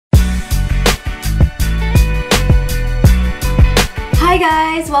Hi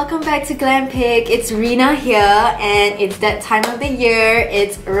guys, welcome back to GlamPick. It's Rina here and it's that time of the year.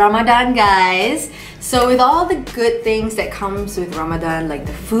 It's Ramadan, guys. So with all the good things that comes with Ramadan, like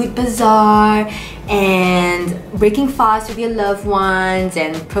the food bazaar and breaking fast with your loved ones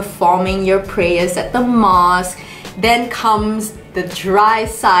and performing your prayers at the mosque, then comes the dry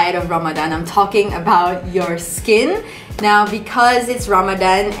side of Ramadan. I'm talking about your skin. Now, because it's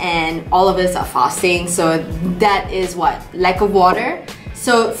Ramadan and all of us are fasting, so that is what? Lack of water.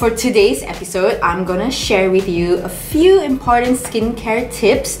 So for today's episode, I'm gonna share with you a few important skincare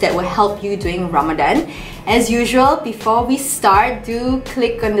tips that will help you during Ramadan. As usual, before we start, do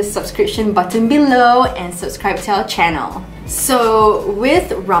click on the subscription button below and subscribe to our channel. So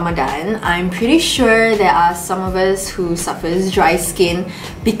with Ramadan, I'm pretty sure there are some of us who suffers dry skin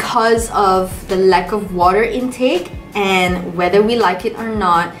because of the lack of water intake, and whether we like it or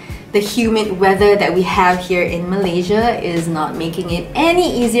not, the humid weather that we have here in Malaysia is not making it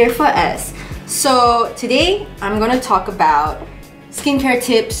any easier for us. So today, I'm gonna talk about skincare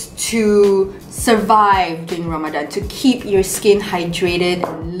tips to survive during Ramadan, to keep your skin hydrated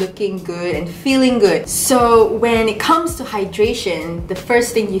and looking good and feeling good. So when it comes to hydration, the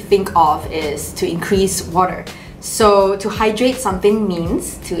first thing you think of is to increase water. So to hydrate something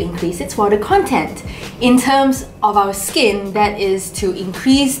means to increase its water content. In terms of our skin, that is to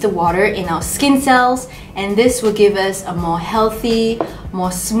increase the water in our skin cells, and this will give us a more healthy,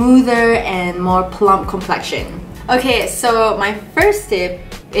 more smoother and more plump complexion. Okay, so my first tip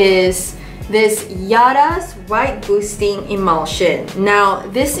is this YADAH's White Boosting Emulsion. Now,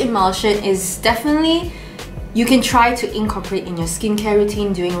 this emulsion is definitely, you can try to incorporate in your skincare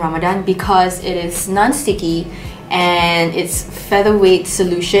routine during Ramadan because it is non-sticky and its featherweight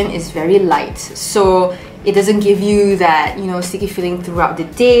solution is very light. So it doesn't give you that, sticky feeling throughout the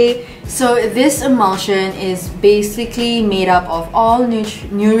day. So this emulsion is basically made up of all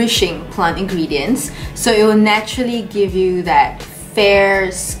nourishing plant ingredients. So it will naturally give you that fair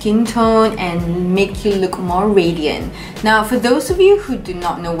skin tone and make you look more radiant. Now, for those of you who do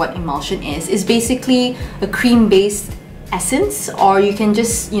not know what emulsion is, it's basically a cream-based essence, or you can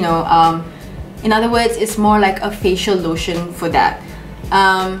just, in other words, it's more like a facial lotion for that.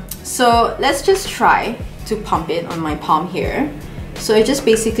 So let's just try to pump it on my palm here. So it just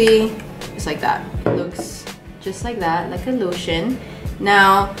basically is like that. It looks just like that, like a lotion.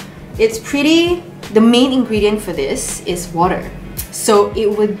 Now, it's the main ingredient for this is water. So it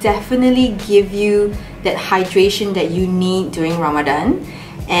will definitely give you that hydration that you need during Ramadan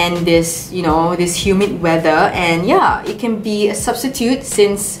and this, this humid weather. And yeah, it can be a substitute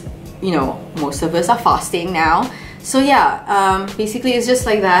since, most of us are fasting now. So yeah, basically it's just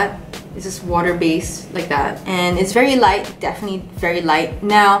like that. It's just water-based like that. And it's very light, definitely very light.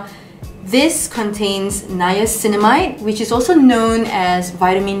 Now, this contains niacinamide, which is also known as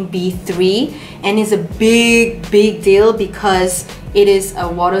vitamin B3, and is a big deal because it is a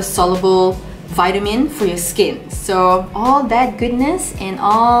water-soluble vitamin for your skin. So all that goodness and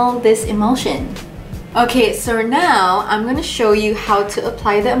all this emulsion. Okay, so now I'm going to show you how to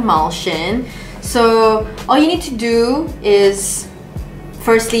apply the emulsion. So all you need to do is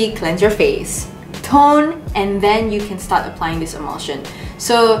firstly cleanse your face, tone, and then you can start applying this emulsion.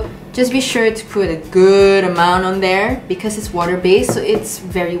 So just be sure to put a good amount on there because it's water-based, so it's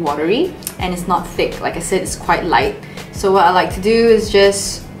very watery and it's not thick. Like I said, it's quite light. So what I like to do is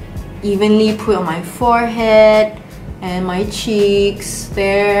just evenly put on my forehead and my cheeks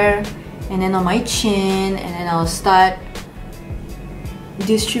there, and then on my chin, and then I'll start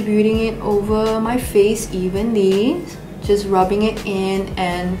distributing it over my face evenly, just rubbing it in.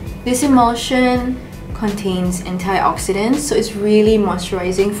 And this emulsion contains antioxidants, so it's really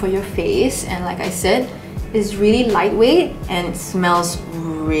moisturizing for your face, and like I said, it's really lightweight and it smells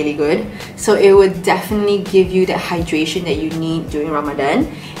really good. So it would definitely give you the hydration that you need during Ramadan,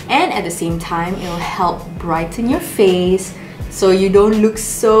 and at the same time it will help brighten your face so you don't look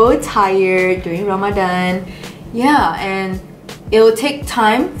so tired during Ramadan. Yeah, and it will take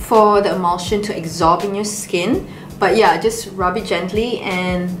time for the emulsion to absorb in your skin, but yeah, just rub it gently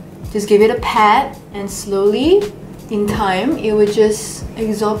and just give it a pat, and slowly, in time, it will just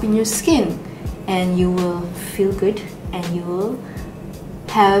absorb in your skin and you will feel good and you will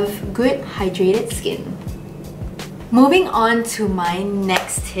have good hydrated skin. Moving on to my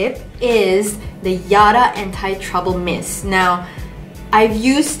next tip is the YADAH Anti-Trouble Mist. Now, I've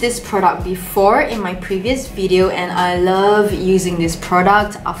used this product before in my previous video and I love using this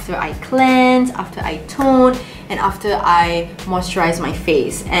product after I cleanse, after I tone, and after I moisturize my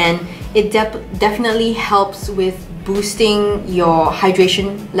face. And it definitely helps with boosting your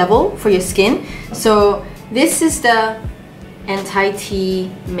hydration level for your skin. So this is the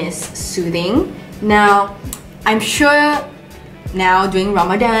anti-tea mist soothing. Now, I'm sure now during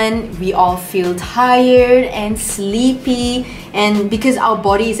Ramadan, we all feel tired and sleepy, and because our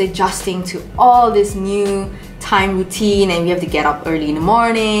body is adjusting to all this new time routine and we have to get up early in the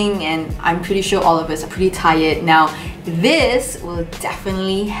morning, and I'm pretty sure all of us are pretty tired. Now, this will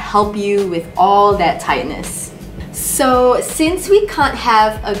definitely help you with all that tiredness. So since we can't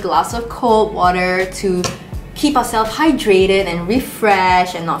have a glass of cold water to keep ourselves hydrated and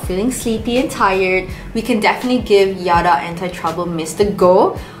refreshed and not feeling sleepy and tired, we can definitely give YADAH Anti-Trouble Mist a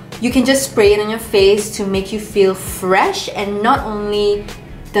go. You can just spray it on your face to make you feel fresh, and not only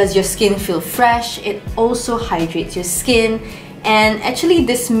does your skin feel fresh, it also hydrates your skin. And actually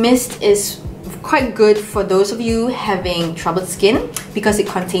this mist is quite good for those of you having troubled skin because it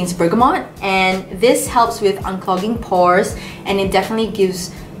contains bergamot, and this helps with unclogging pores, and it definitely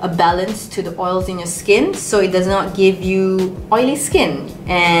gives a balance to the oils in your skin, so it does not give you oily skin,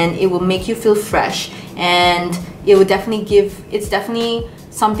 and it will make you feel fresh, and it will definitely it's definitely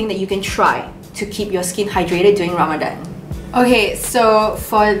something that you can try to keep your skin hydrated during Ramadan. Okay, so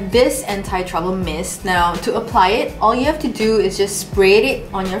for this anti-trouble mist, now to apply it, all you have to do is just spray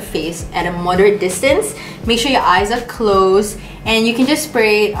it on your face at a moderate distance. Make sure your eyes are closed, and you can just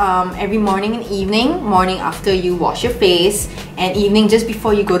spray it every morning and evening. Morning after you wash your face, and evening just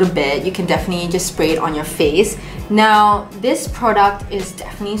before you go to bed. You can definitely just spray it on your face. Now, this product is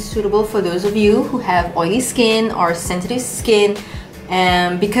definitely suitable for those of you who have oily skin or sensitive skin,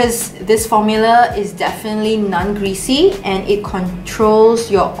 because this formula is definitely non-greasy and it controls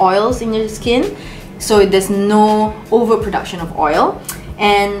your oils in your skin, so there's no overproduction of oil.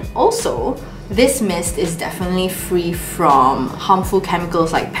 And also, this mist is definitely free from harmful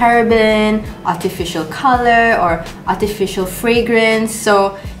chemicals like paraben, artificial color, or artificial fragrance.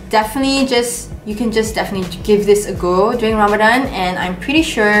 So definitely you can definitely give this a go during Ramadan, and I'm pretty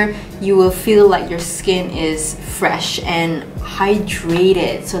sure you will feel like your skin is fresh and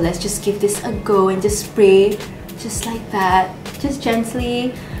hydrated. So let's just give this a go and just spray just like that, just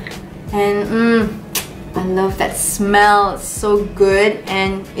gently. And I love that smell, it's so good,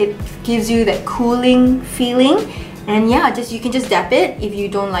 and it gives you that cooling feeling. And yeah, you can just dab it if you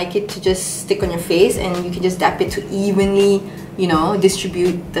don't like it to just stick on your face, and you can just dab it to evenly, you know,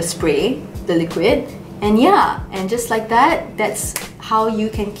 distribute the spray, the liquid. And yeah, and just like that, that's how you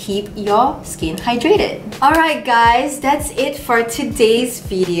can keep your skin hydrated. Alright guys, that's it for today's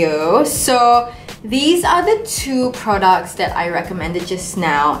video. So these are the two products that I recommended just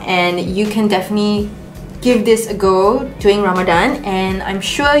now, and you can definitely give this a go during Ramadan, and I'm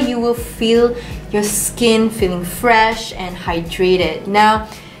sure you will feel your skin feeling fresh and hydrated. Now,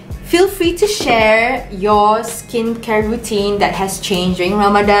 feel free to share your skincare routine that has changed during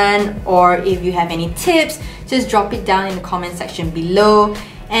Ramadan, or if you have any tips, just drop it down in the comment section below.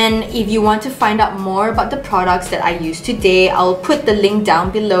 And if you want to find out more about the products that I used today, I'll put the link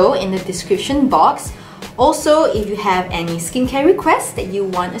down below in the description box. Also, if you have any skincare requests that you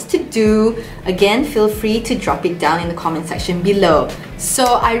want us to do, again, feel free to drop it down in the comment section below. So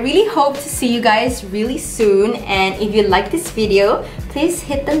I really hope to see you guys really soon, and if you like this video, please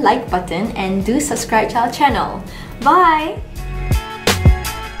hit the like button and do subscribe to our channel. Bye!